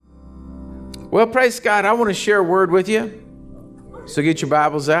Well, praise God. I want to share a word with you. So get your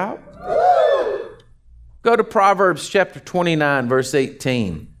Bibles out. Go to Proverbs chapter 29, verse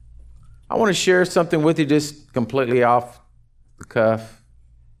 18. I want to share something with you just completely off the cuff.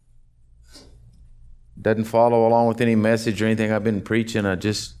 Doesn't follow along with any message or anything I've been preaching. I'm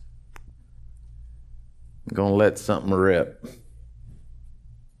going to let something rip.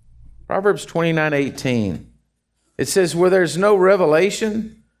 Proverbs 29:18. It says, where there's no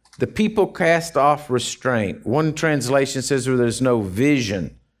revelation, the people cast off restraint. One translation says where there's no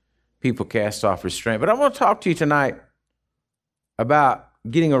vision, people cast off restraint. But I want to talk to you tonight about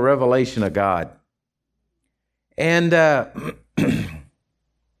getting a revelation of God. And,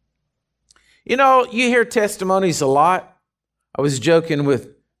 you know, you hear testimonies a lot. I was joking with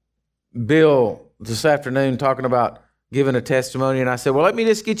Bill this afternoon talking about giving a testimony. And I said, well, let me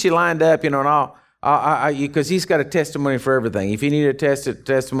just get you lined up, you know, and because he's got a testimony for everything. If you need a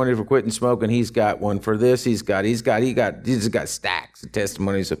testimony for quitting smoking, he's got one. For this, he's got stacks of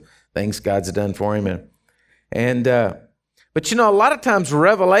testimonies of things God's done for him. But you know, a lot of times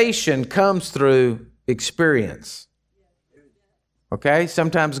revelation comes through experience. Okay,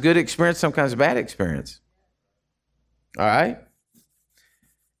 sometimes good experience, sometimes bad experience. All right,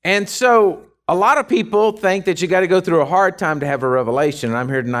 and so a lot of people think that you got to go through a hard time to have a revelation. And I'm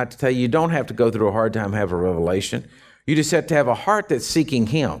here tonight to tell you don't have to go through a hard time to have a revelation. You just have to have a heart that's seeking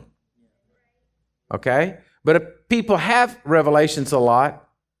Him. Okay? But if people have revelations a lot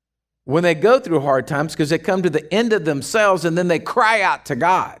when they go through hard times because they come to the end of themselves and then they cry out to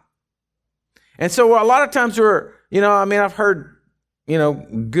God. And so a lot of times I've heard,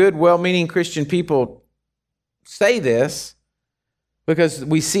 good, well-meaning Christian people say this, because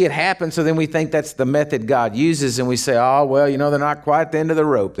we see it happen, so then we think that's the method God uses, and we say, oh, well, they're not quite at the end of the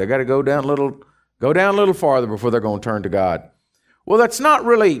rope. They got to go down a little farther before they're going to turn to God. Well, that's not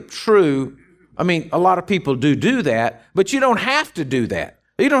really true. I mean, a lot of people do that, but you don't have to do that.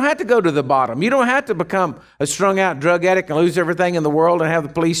 You don't have to go to the bottom. You don't have to become a strung-out drug addict and lose everything in the world and have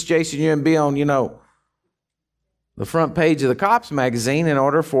the police chasing you and be on, the front page of the Cops magazine in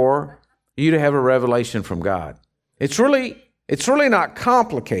order for you to have a revelation from God. It's really not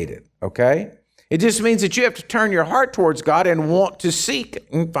complicated, okay? It just means that you have to turn your heart towards God and want to seek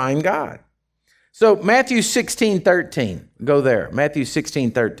and find God. So Matthew 16:13, go there. Matthew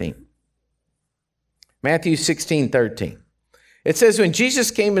 16:13. Matthew 16:13. It says, when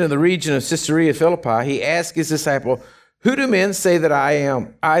Jesus came into the region of Caesarea Philippi, he asked his disciple, who do men say that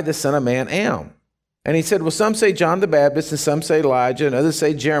I, the Son of Man, am? And he said, well, some say John the Baptist, and some say Elijah, and others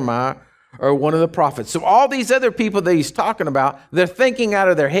say Jeremiah, or one of the prophets. So all these other people that he's talking about, they're thinking out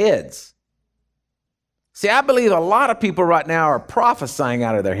of their heads. See, I believe a lot of people right now are prophesying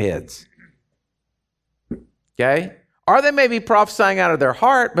out of their heads. Okay? Or they may be prophesying out of their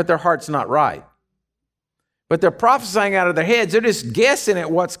heart, but their heart's not right. But they're prophesying out of their heads. They're just guessing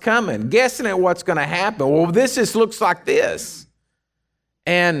at what's coming, guessing at what's going to happen. Well, this just looks like this.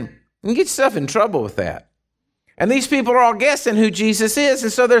 And you get yourself in trouble with that. And these people are all guessing who Jesus is.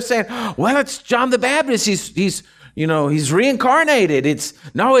 And so they're saying, well, it's John the Baptist. He's reincarnated. It's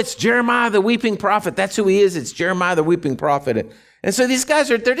Jeremiah the weeping prophet. That's who he is. It's Jeremiah the weeping prophet. And so these guys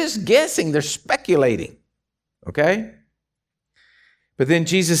they're just guessing. They're speculating. Okay? But then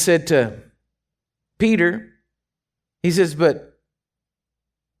Jesus said to Peter, he said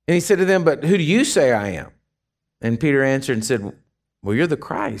to them, but who do you say I am? And Peter answered and said, well, you're the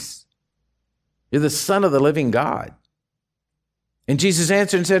Christ. You're the Son of the living God. And Jesus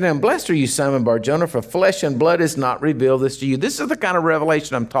answered and said to him, blessed are you, Simon Bar-Jonah, for flesh and blood has not revealed this to you. This is the kind of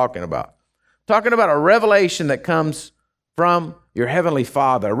revelation I'm talking about. I'm talking about a revelation that comes from your heavenly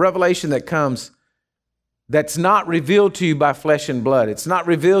Father, a revelation that's not revealed to you by flesh and blood. It's not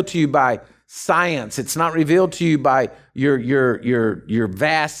revealed to you by science. It's not revealed to you by your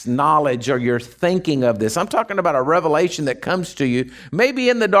vast knowledge or your thinking of this. I'm talking about a revelation that comes to you, maybe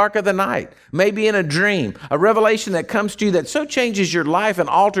in the dark of the night, maybe in a dream, a revelation that comes to you that so changes your life and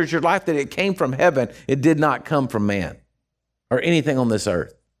alters your life that it came from heaven. It did not come from man or anything on this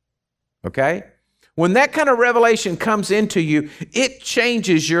earth. Okay? When that kind of revelation comes into you, it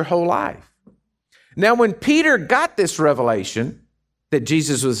changes your whole life. Now, when Peter got this revelation that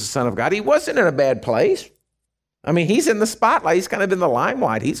Jesus was the Son of God, he wasn't in a bad place. I mean, he's in the spotlight. He's kind of in the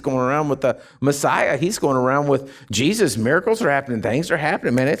limelight. He's going around with the Messiah. He's going around with Jesus. Miracles are happening. Things are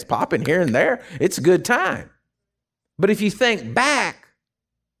happening. Man, it's popping here and there. It's a good time. But if you think back,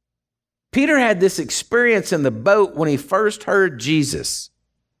 Peter had this experience in the boat when he first heard Jesus.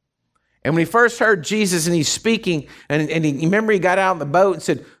 And when he first heard Jesus and he's speaking, and he got out in the boat and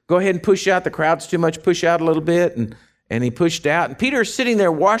said, go ahead and push out. The crowd's too much. Push out a little bit. And he pushed out. And Peter's sitting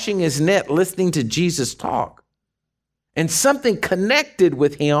there washing his net, listening to Jesus talk. And something connected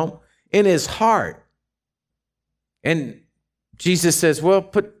with him in his heart. And Jesus says, well,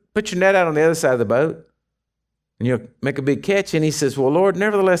 put your net out on the other side of the boat, and you'll make a big catch. And he says, well, Lord,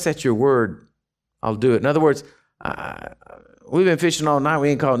 nevertheless, at your word, I'll do it. In other words, we've been fishing all night. We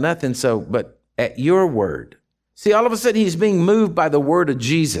ain't caught nothing. But at your word. See, all of a sudden, he's being moved by the word of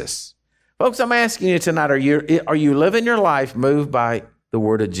Jesus. Folks, I'm asking you tonight, are you living your life moved by the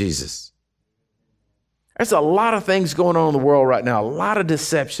word of Jesus? There's a lot of things going on in the world right now, a lot of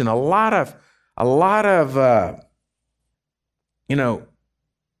deception, a lot of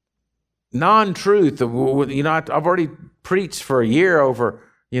non-truth. I've already preached for a year over,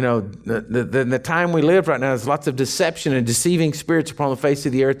 the time we live right now. There's lots of deception and deceiving spirits upon the face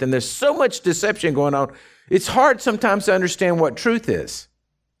of the earth, and there's so much deception going on. It's hard sometimes to understand what truth is.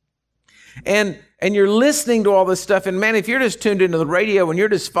 And you're listening to all this stuff, and man, if you're just tuned into the radio and you're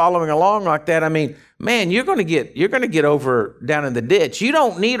just following along like that, I mean, man, you're going to get over down in the ditch. You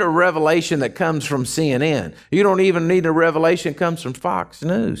don't need a revelation that comes from CNN. You don't even need a revelation that comes from Fox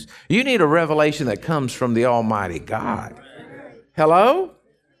News. You need a revelation that comes from the Almighty God. Hello?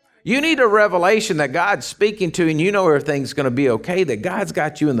 You need a revelation that God's speaking to, and you know everything's going to be okay, that God's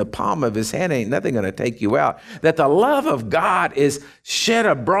got you in the palm of his hand, ain't nothing going to take you out, that the love of God is shed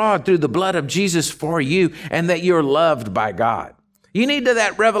abroad through the blood of Jesus for you, and that you're loved by God. You need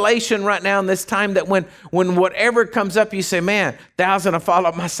that revelation right now in this time, that when whatever comes up, you say, man, 1,000 will fall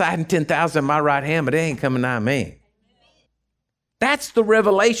at my side and 10,000 at my right hand, but it ain't coming nigh me. That's the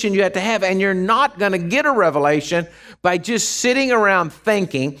revelation you have to have, and you're not going to get a revelation by just sitting around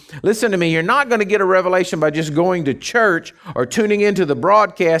thinking. Listen to me, you're not going to get a revelation by just going to church or tuning into the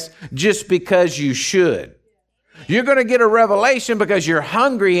broadcast just because you should. You're going to get a revelation because you're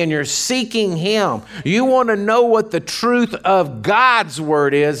hungry and you're seeking him. You want to know what the truth of God's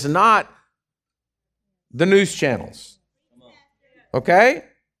word is, not the news channels. Okay?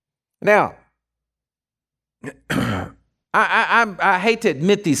 Now, I hate to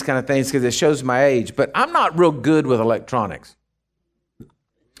admit these kind of things because it shows my age, but I'm not real good with electronics.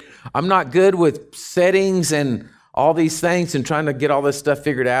 I'm not good with settings and all these things and trying to get all this stuff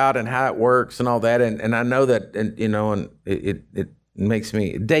figured out and how it works and all that. And I know that, and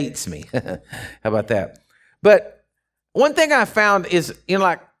it dates me. How about that? But one thing I found is,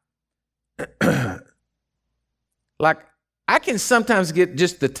 like I can sometimes get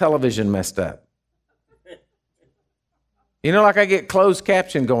just the television messed up. Like I get closed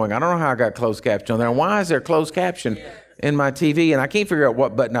caption going. I don't know how I got closed caption on there. Why is there closed caption in my TV? And I can't figure out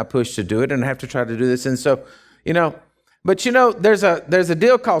what button I push to do it, and I have to try to do this. And so, but there's a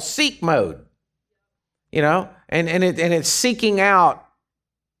deal called seek mode, and it's seeking out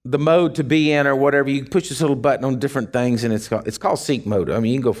the mode to be in or whatever. You push this little button on different things, and it's called seek mode. I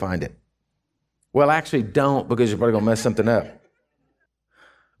mean, you can go find it. Well, actually don't, because you're probably going to mess something up.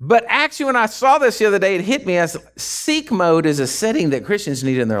 But actually, when I saw this the other day, it hit me as seek mode is a setting that Christians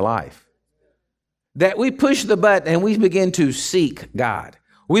need in their life. That we push the button and we begin to seek God.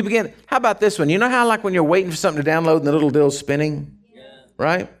 How about this one? You know how like when you're waiting for something to download and the little deal's spinning? Yeah.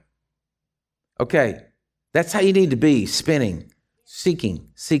 Right? Okay. That's how you need to be, spinning, seeking.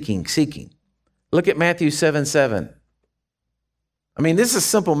 Look at Matthew 7:7. I mean, this is a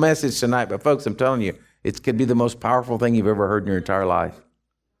simple message tonight, but folks, I'm telling you, it could be the most powerful thing you've ever heard in your entire life.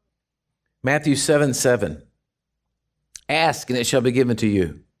 Matthew 7:7. Ask and it shall be given to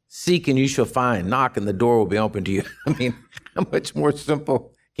you. Seek and you shall find. Knock and the door will be open to you. I mean, how much more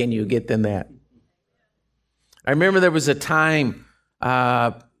simple can you get than that? I remember there was a time,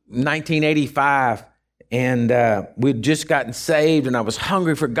 1985, and we'd just gotten saved, and I was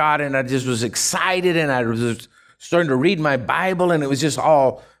hungry for God, and I just was excited, and I was starting to read my Bible, and it was just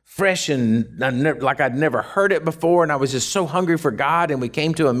all fresh and like I'd never heard it before, and I was just so hungry for God. And we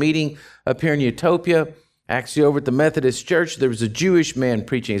came to a meeting up here in Utopia, actually over at the Methodist Church. There was a Jewish man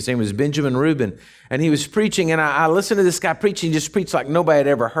preaching. His name was Benjamin Rubin, and he was preaching, and I listened to this guy preaching. He just preached like nobody had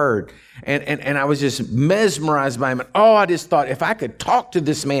ever heard, and I was just mesmerized by him. And I just thought, if I could talk to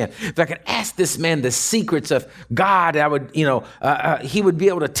this man, if I could ask this man the secrets of God, I would, he would be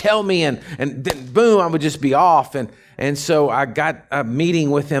able to tell me, and then boom, I would just be off. And so I got a meeting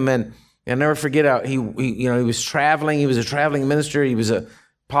with him, and I'll never forget, he was traveling. He was a traveling minister. He was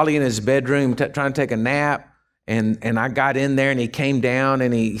probably in his bedroom trying to take a nap. And I got in there, and he came down,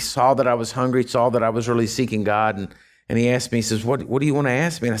 and he saw that I was hungry, saw that I was really seeking God. And he asked me, he says, what do you want to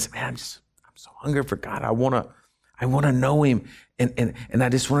ask me? And I said, man, I'm so hungry for God. I want to know him. And I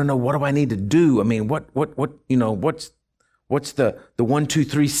just want to know, what do I need to do? I mean, what's the 1, 2,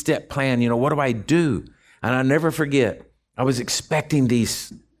 3 step plan? What do I do? And I'll never forget, I was expecting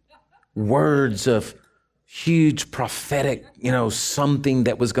these words of huge prophetic, something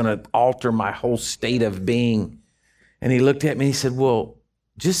that was going to alter my whole state of being. And he looked at me and he said, well,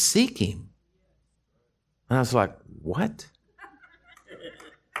 just seek him. And I was like, what?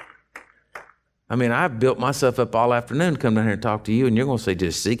 I mean, I've built myself up all afternoon to come down here and talk to you, and you're going to say,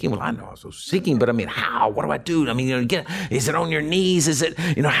 just seek him? Well, I know I was seeking, but I mean, how? What do I do? I mean, is it on your knees? Is it,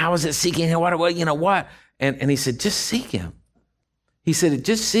 how is it seeking? What? And he said, just seek him. He said,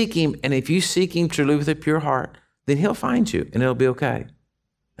 just seek him, and if you seek him truly with a pure heart, then he'll find you, and it'll be okay.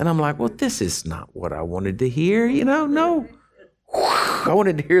 And I'm like, well, this is not what I wanted to hear, no. I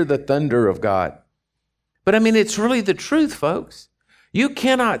wanted to hear the thunder of God. But I mean, it's really the truth, folks. You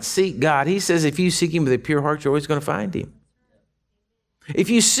cannot seek God. He says if you seek him with a pure heart, you're always going to find him. If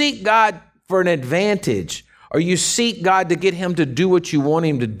you seek God for an advantage, or you seek God to get him to do what you want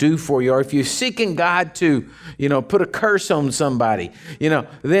him to do for you, or if you're seeking God to, put a curse on somebody,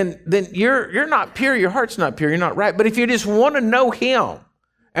 then you're not pure. Your heart's not pure. You're not right. But if you just want to know him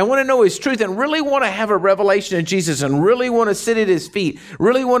and want to know his truth and really want to have a revelation of Jesus and really want to sit at his feet,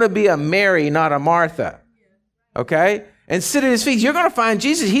 really want to be a Mary, not a Martha, okay? And sit at his feet, you're going to find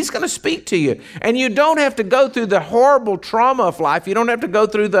Jesus. He's going to speak to you. And you don't have to go through the horrible trauma of life. You don't have to go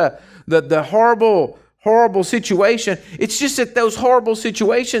through the horrible situation. It's just that those horrible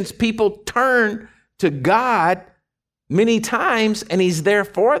situations, people turn to God many times, and he's there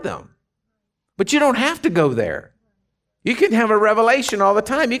for them. But you don't have to go there. You can have a revelation all the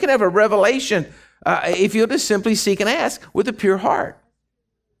time. You can have a revelation if you'll just simply seek and ask with a pure heart.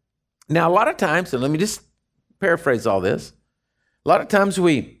 Now, a lot of times, and let me just paraphrase all this. A lot of times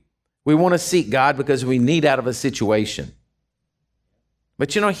we want to seek God because we need out of a situation.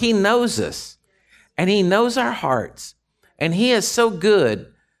 But he knows us and he knows our hearts, and he is so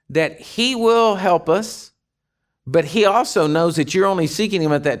good that he will help us, but he also knows that you're only seeking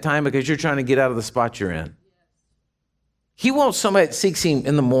him at that time because you're trying to get out of the spot you're in. He wants somebody that seeks him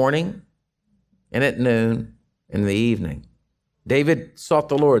in the morning and at noon and in the evening. David sought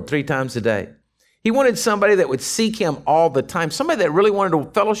the Lord 3 times a day. He wanted somebody that would seek him all the time, somebody that really wanted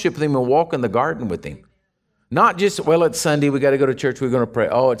to fellowship with him and walk in the garden with him. Not just, well, it's Sunday, we got to go to church, we're going to pray.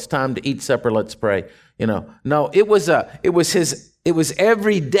 Oh, it's time to eat supper, let's pray. No, it was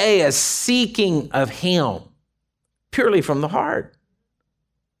every day a seeking of him, purely from the heart.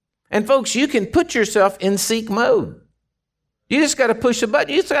 And folks, you can put yourself in seek mode. You just got to push a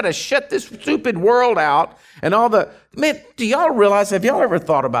button. You just got to shut this stupid world out and man, do y'all realize, have y'all ever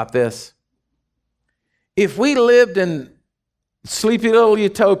thought about this? If we lived in sleepy little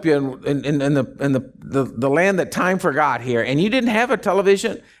utopia in the land that time forgot here, and you didn't have a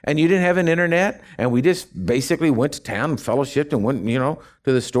television and you didn't have an internet, and we just basically went to town and fellowshipped and went,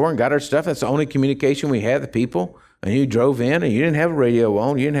 to the store and got our stuff. That's the only communication we had with people. And you drove in and you didn't have a radio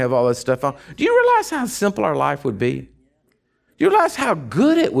on. You didn't have all that stuff on. Do you realize how simple our life would be? Do you realize how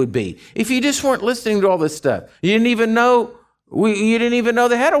good it would be if you just weren't listening to all this stuff? You didn't even know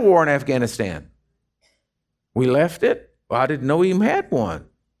they had a war in Afghanistan. We left it. Well, I didn't know we even had one.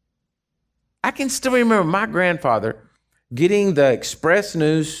 I can still remember my grandfather getting the Express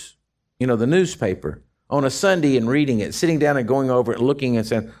News, the newspaper, on a Sunday and reading it, sitting down and going over it, looking and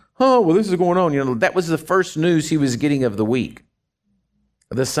saying, oh, well, this is going on. That was the first news he was getting of the week,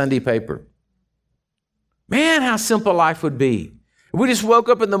 the Sunday paper. Man, how simple life would be. We just woke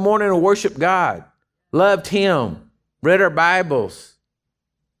up in the morning and worshiped God, loved him, read our Bibles,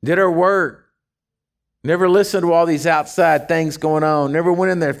 did our work. Never listened to all these outside things going on. Never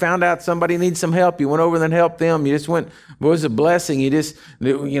went in there, found out somebody needs some help. You went over and then helped them. You just went, it was a blessing. You just,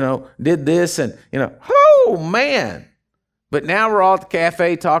 did this and, oh man. But now we're all at the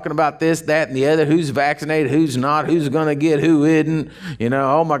cafe talking about this, that, and the other. Who's vaccinated, who's not, who's going to get, who isn't.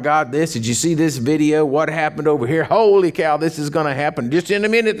 Oh my God, this, did you see this video? What happened over here? Holy cow, this is going to happen. Just in a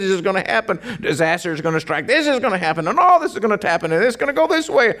minute, this is going to happen. Disaster is going to strike. This is going to happen. And all this is going to happen. And it's going to go this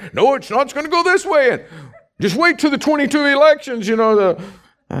way. No, it's not. It's going to go this way. And just wait till the 22 elections,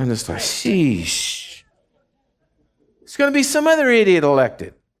 And it's like, sheesh. It's going to be some other idiot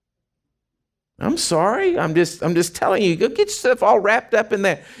elected. I'm sorry. I'm just telling you. Go get yourself all wrapped up in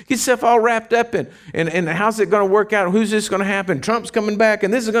that. Get yourself all wrapped up in how's it going to work out? Who's this going to happen? Trump's coming back,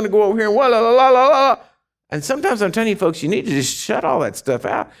 and this is going to go over here, and la la la la la. And sometimes I'm telling you, folks, you need to just shut all that stuff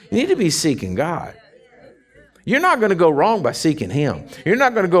out. You need to be seeking God. You're not going to go wrong by seeking him. You're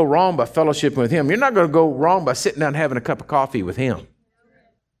not going to go wrong by fellowshipping with him. You're not going to go wrong by sitting down and having a cup of coffee with him.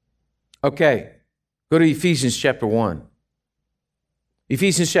 Okay, go to Ephesians chapter 1.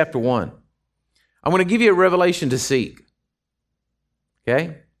 Ephesians chapter 1. I'm going to give you a revelation to seek.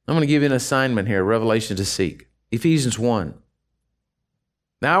 Okay? I'm going to give you an assignment here, revelation to seek. Ephesians 1.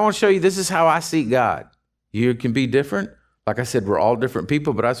 Now, I want to show you this is how I seek God. You can be different. Like I said, we're all different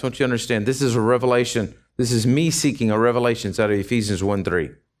people, but I just want you to understand this is a revelation. This is me seeking a revelation out of Ephesians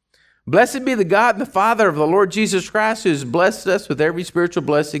 1:3. Blessed be the God and the Father of the Lord Jesus Christ, who has blessed us with every spiritual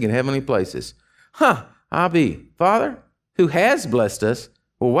blessing in heavenly places. I'll be, Father, who has blessed us.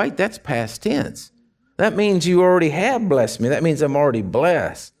 Well, wait, that's past tense. That means you already have blessed me. That means I'm already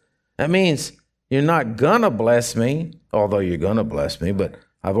blessed. That means you're not going to bless me, although you're going to bless me, but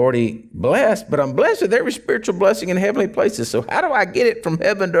I've already blessed, but I'm blessed with every spiritual blessing in heavenly places. So how do I get it from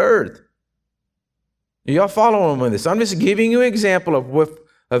heaven to earth? Y'all following with this? I'm just giving you an example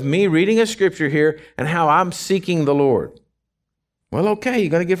of me reading a scripture here and how I'm seeking the Lord. Well, okay, you're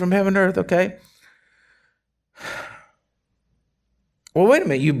going to get from heaven to earth, okay? Well, wait a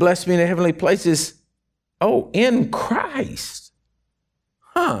minute. You blessed me in the heavenly places. Oh, in Christ.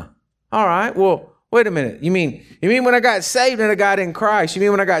 All right. Well, wait a minute. You mean when I got saved and I got in Christ? You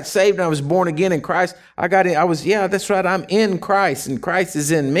mean when I got saved and I was born again in Christ? Yeah, that's right. I'm in Christ and Christ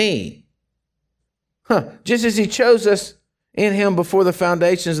is in me. Just as he chose us in him before the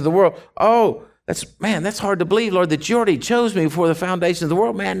foundations of the world. Oh, that's hard to believe, Lord, that you already chose me before the foundations of the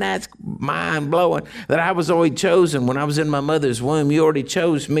world. Man, that's mind-blowing that I was already chosen when I was in my mother's womb. You already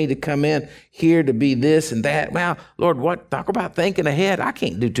chose me to come in here to be this and that. Well, Lord, talk about thinking ahead. I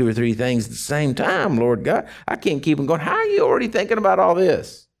can't do 2 or 3 things at the same time, Lord God. I can't keep them going. How are you already thinking about all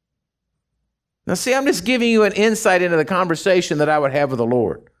this? Now, see, I'm just giving you an insight into the conversation that I would have with the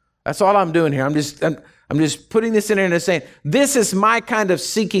Lord. That's all I'm doing here. I'm just putting this in there and saying, this is my kind of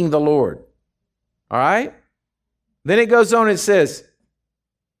seeking the Lord. All right? Then it goes on and says,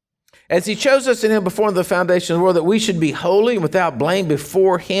 as he chose us in him before the foundation of the world, that we should be holy and without blame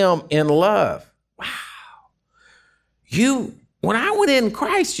before him in love. Wow. When I went in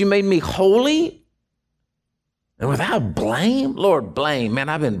Christ, you made me holy and without blame. Lord, blame. Man,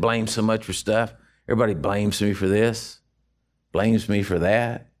 I've been blamed so much for stuff. Everybody blames me for this, blames me for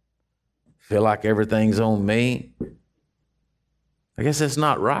that. Feel like everything's on me. I guess that's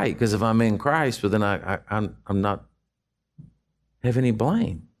not right, because if I'm in Christ, well, then I'm not have any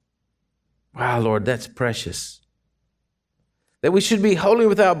blame. Wow, Lord, that's precious. That we should be holy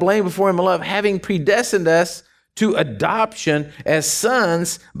without blame before him in love, having predestined us to adoption as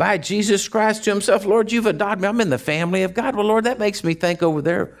sons by Jesus Christ to himself. Lord, you've adopted me. I'm in the family of God. Well, Lord, that makes me think over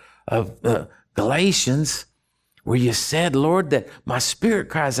there of Galatians, where you said, Lord, that my spirit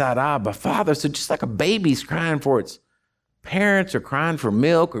cries out, Abba, Father. So just like a baby's crying for its parents or crying for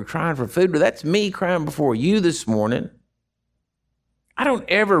milk or crying for food, that's me crying before you this morning. I don't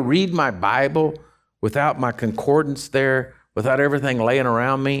ever read my Bible without my concordance there, without everything laying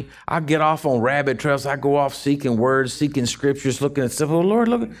around me. I get off on rabbit trails. I go off seeking words, seeking scriptures, looking at stuff. Oh, Lord,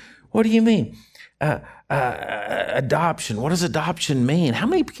 look, what do you mean? Adoption. What does adoption mean? How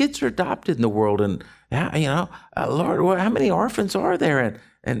many kids are adopted in the world? And, Lord, how many orphans are there?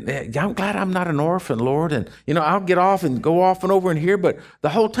 And I'm glad I'm not an orphan, Lord. And, I'll get off and go off and over in here. But the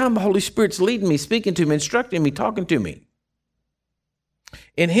whole time the Holy Spirit's leading me, speaking to me, instructing me, talking to me.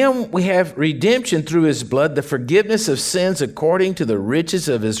 In him we have redemption through his blood, the forgiveness of sins according to the riches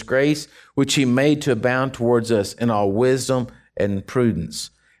of his grace, which he made to abound towards us in all wisdom and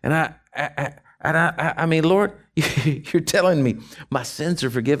prudence. And I mean, Lord, you're telling me my sins are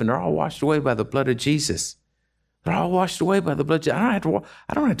forgiven. They're all washed away by the blood of Jesus. They're all washed away by the blood of Jesus. I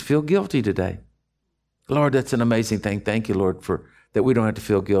don't have to feel guilty today. Lord, that's an amazing thing. Thank you, Lord, for that we don't have to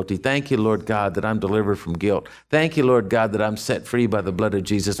feel guilty. Thank you, Lord God, that I'm delivered from guilt. Thank you, Lord God, that I'm set free by the blood of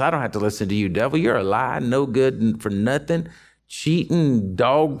Jesus. I don't have to listen to you, devil. You're a lie, no good for nothing, cheating,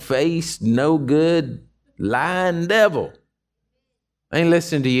 dog-faced, no good, lying devil. I ain't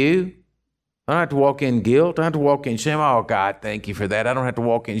listening to you. I don't have to walk in guilt. I don't have to walk in shame. Oh, God, thank you for that. I don't have to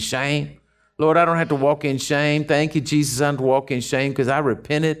walk in shame. Lord, I don't have to walk in shame. Thank you, Jesus, I don't have to walk in shame because I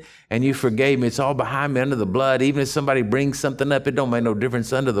repented and you forgave me. It's all behind me under the blood. Even if somebody brings something up, it don't make no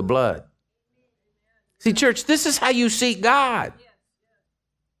difference under the blood. See, church, this is how you seek God.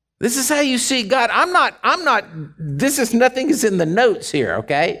 This is how you seek God. Nothing is in the notes here,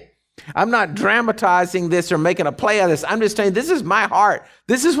 okay? I'm not dramatizing this or making a play of this. I'm just telling you, this is my heart.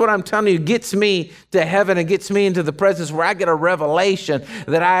 This is what I'm telling you gets me to heaven and gets me into the presence where I get a revelation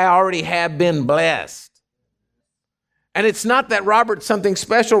that I already have been blessed. And it's not that Robert's something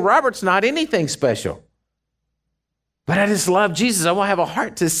special. Robert's not anything special. But I just love Jesus. I want to have a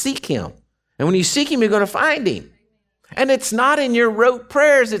heart to seek him. And when you seek him, you're going to find him. And it's not in your rote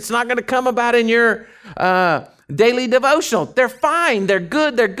prayers. It's not going to come about in your daily devotional. They're fine. They're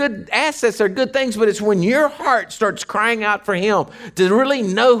good. They're good assets. They're good things. But it's when your heart starts crying out for him to really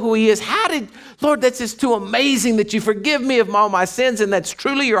know who he is. Lord, that's just too amazing that you forgive me of all my sins. And that's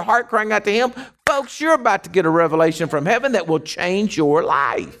truly your heart crying out to him. Folks, you're about to get a revelation from heaven that will change your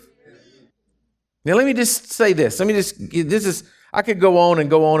life. Now, let me just say this. I could go on and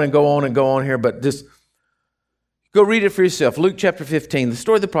go on and go on and go on here, but just go read it for yourself. Luke chapter 15, the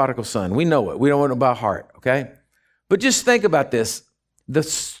story of the prodigal son. We know it. We don't know it by heart, okay? But just think about this. The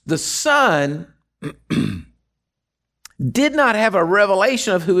son did not have a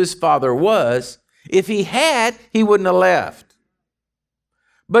revelation of who his father was. If he had, he wouldn't have left.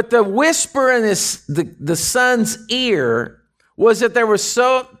 But the whisper in the son's ear was that there was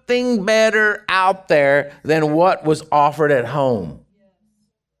something better out there than what was offered at home.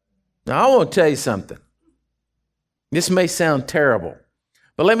 Now, I want to tell you something. This may sound terrible,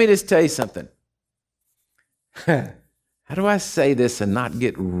 but let me just tell you something. How do I say this and not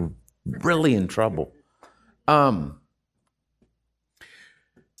get really in trouble? The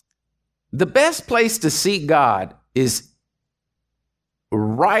best place to seek God is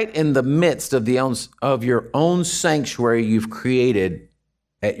right in the midst of your own sanctuary you've created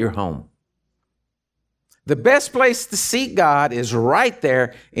at your home. The best place to seek God is right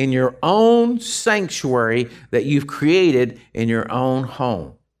there in your own sanctuary that you've created in your own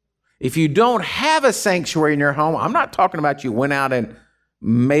home. If you don't have a sanctuary in your home, I'm not talking about you went out and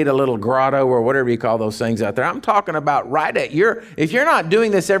made a little grotto or whatever you call those things out there. I'm talking about right at if you're not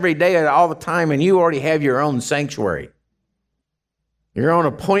doing this every day all the time and you already have your own sanctuary, your own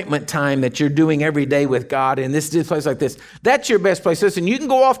appointment time that you're doing every day with God in this place like this, that's your best place. Listen, you can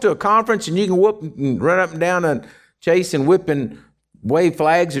go off to a conference and you can whoop and run up and down and chase and whip and wave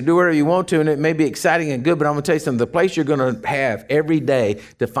flags or do whatever you want to, and it may be exciting and good, but I'm going to tell you something. The place you're going to have every day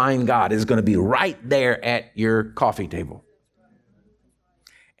to find God is going to be right there at your coffee table.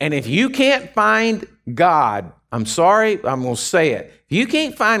 And if you can't find God, I'm sorry, I'm going to say it. If you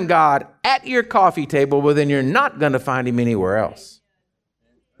can't find God at your coffee table, well, then you're not going to find him anywhere else.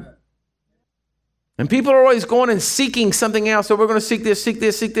 And people are always going and seeking something else. So we're going to seek this, seek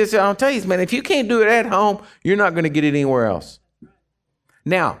this, seek this. I'll tell you, man, if you can't do it at home, you're not going to get it anywhere else.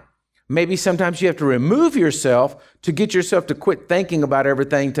 Now, maybe sometimes you have to remove yourself to get yourself to quit thinking about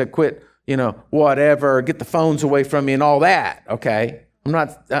everything, to quit, whatever, get the phones away from you and all that, okay?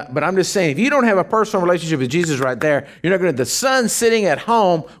 But I'm just saying, if you don't have a personal relationship with Jesus right there, you're not going to, the son sitting at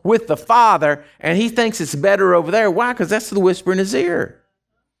home with the father, and he thinks it's better over there. Why? Because that's the whisper in his ear.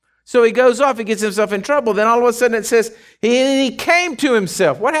 So he goes off, he gets himself in trouble. Then all of a sudden it says, he came to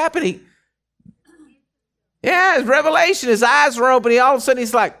himself. What happened? His revelation, his eyes were open. All of a sudden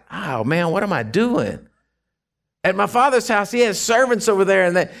he's like, oh man, what am I doing? At my father's house, he has servants over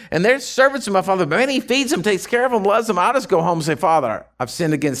there, and there's servants of my father. But man, he feeds them, takes care of them, loves them. I'll just go home and say, Father, I've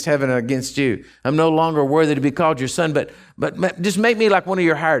sinned against heaven and against you. I'm no longer worthy to be called your son, but just make me like one of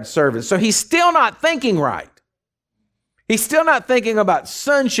your hired servants. So he's still not thinking right. He's still not thinking about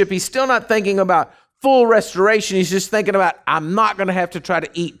sonship. He's still not thinking about full restoration. He's just thinking about, I'm not going to have to try to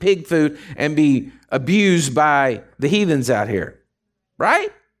eat pig food and be abused by the heathens out here. Right?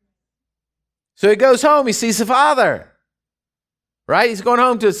 So he goes home. He sees the father. Right? He's going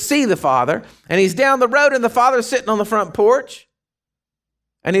home to see the father. And he's down the road and the father's sitting on the front porch.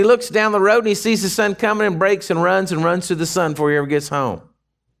 And he looks down the road and he sees the son coming and breaks and runs to the son before he ever gets home.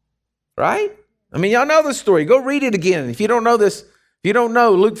 Right? I mean, y'all know the story. Go read it again. If you don't know this, if you don't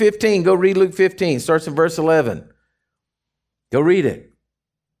know Luke 15, go read Luke 15. Starts in verse 11. Go read it.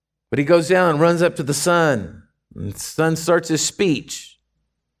 But he goes down and runs up to the son. And the son starts his speech.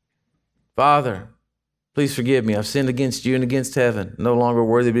 Father, please forgive me. I've sinned against you and against heaven. No longer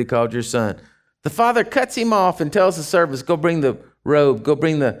worthy to be called your son. The father cuts him off and tells the servants, go bring the robe, go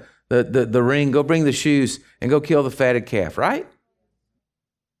bring the ring, go bring the shoes, and go kill the fatted calf, right?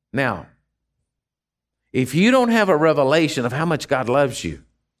 Now, if you don't have a revelation of how much God loves you,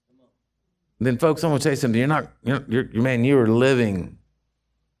 then folks, I'm going to tell you something. You're living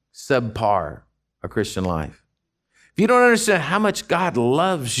subpar a Christian life. If you don't understand how much God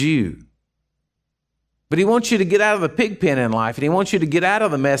loves you, but he wants you to get out of the pig pen in life, and he wants you to get out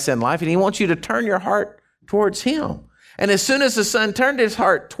of the mess in life, and he wants you to turn your heart towards him. And as soon as the son turned his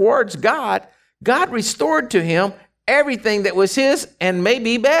heart towards God, God restored to him everything that was his and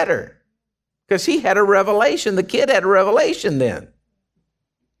maybe better. Because he had a revelation. The kid had a revelation then.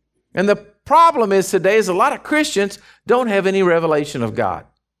 And the problem is today is a lot of Christians don't have any revelation of God.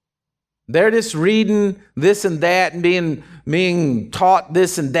 They're just reading this and that and being taught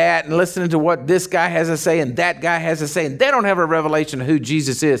this and that and listening to what this guy has to say and that guy has to say. And they don't have a revelation of who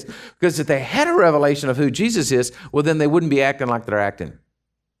Jesus is. Because if they had a revelation of who Jesus is, well, then they wouldn't be acting like they're acting.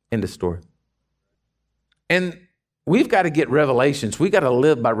 End of story. And we've got to get revelations. We've got to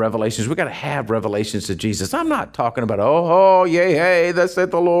live by revelations. We've got to have revelations of Jesus. I'm not talking about, yay, hey, thus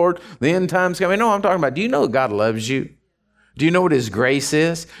saith the Lord, the end time's coming. No, I'm talking about, do you know God loves you? Do you know what his grace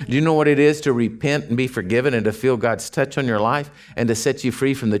is? Do you know what it is to repent and be forgiven and to feel God's touch on your life and to set you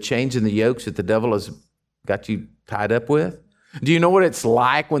free from the chains and the yokes that the devil has got you tied up with? Do you know what it's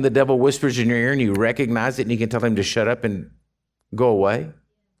like when the devil whispers in your ear and you recognize it and you can tell him to shut up and go away?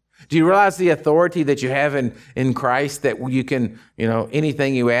 Do you realize the authority that you have in Christ, that you can,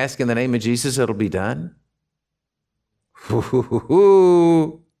 anything you ask in the name of Jesus, it'll be done?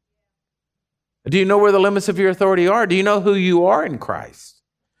 Do you know where the limits of your authority are? Do you know who you are in Christ?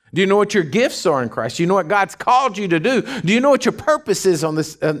 Do you know what your gifts are in Christ? Do you know what God's called you to do? Do you know what your purpose is on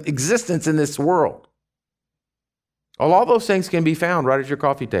this existence in this world? All those things can be found right at your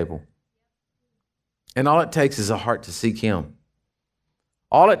coffee table. And all it takes is a heart to seek him.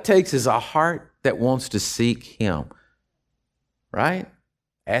 All it takes is a heart that wants to seek him. Right?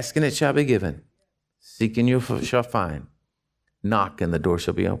 Asking it shall be given. Seeking you shall find. Knock and the door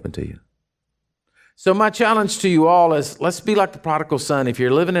shall be open to you. So my challenge to you all is, let's be like the prodigal son. If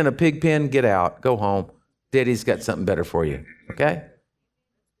you're living in a pig pen, get out, go home. Daddy's got something better for you, okay?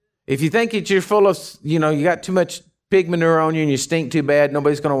 If you think that you're full of, you got too much pig manure on you and you stink too bad,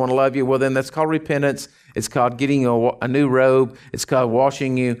 nobody's going to want to love you, well, then that's called repentance. It's called getting a new robe. It's called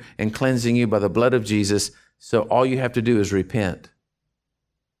washing you and cleansing you by the blood of Jesus. So all you have to do is repent.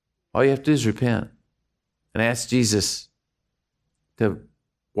 All you have to do is repent and ask Jesus to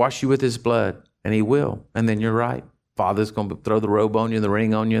wash you with his blood. And he will. And then you're right. Father's going to throw the robe on you, the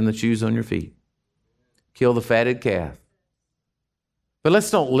ring on you, and the shoes on your feet. Kill the fatted calf. But let's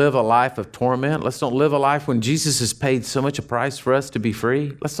don't live a life of torment. Let's don't live a life when Jesus has paid so much a price for us to be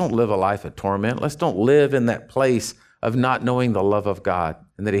free. Let's don't live a life of torment. Let's don't live in that place of not knowing the love of God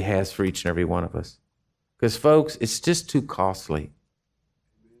and that he has for each and every one of us. Because, folks, it's just too costly.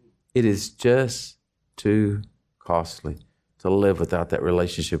 It is just too costly to live without that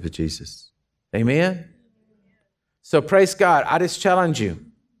relationship with Jesus. Amen? So praise God. I just challenge you.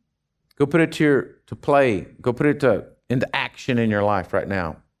 Go put it to play. Go put it into action in your life right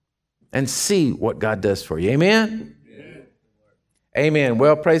now and see what God does for you. Amen? Amen.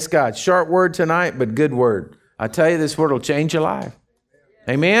 Well, praise God. Short word tonight, but good word. I tell you, this word will change your life.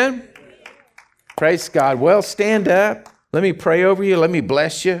 Amen? Praise God. Well, stand up. Let me pray over you. Let me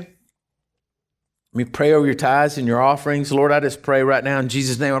bless you. Let me pray over your tithes and your offerings. Lord, I just pray right now in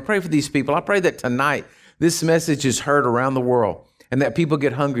Jesus' name. I pray for these people. I pray that tonight this message is heard around the world and that people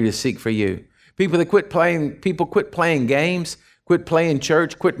get hungry to seek for you. People quit playing games, quit playing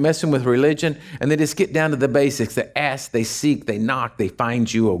church, quit messing with religion, and they just get down to the basics. They ask, they seek, they knock, they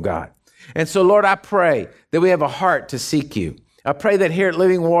find you, oh God. And so, Lord, I pray that we have a heart to seek you. I pray that here at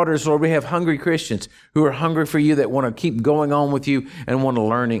Living Waters, Lord, we have hungry Christians who are hungry for you, that want to keep going on with you and want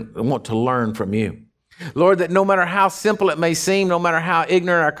to learn from you. Lord, that no matter how simple it may seem, no matter how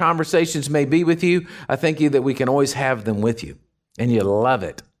ignorant our conversations may be with you, I thank you that we can always have them with you. And you love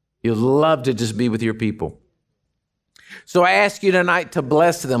it. You love to just be with your people. So I ask you tonight to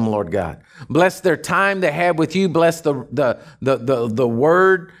bless them, Lord God. Bless their time they have with you. Bless the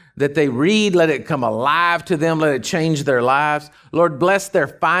word that they read. Let it come alive to them. Let it change their lives. Lord, bless their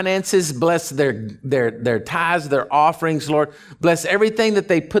finances. Bless their tithes, their offerings, Lord. Bless everything that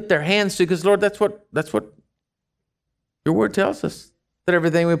they put their hands to, because, Lord, that's what your word tells us, that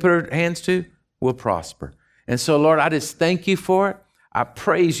everything we put our hands to will prosper. And so, Lord, I just thank you for it. I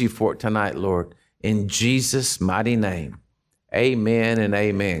praise you for it tonight, Lord, in Jesus' mighty name. Amen and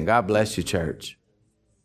amen. God bless you, church.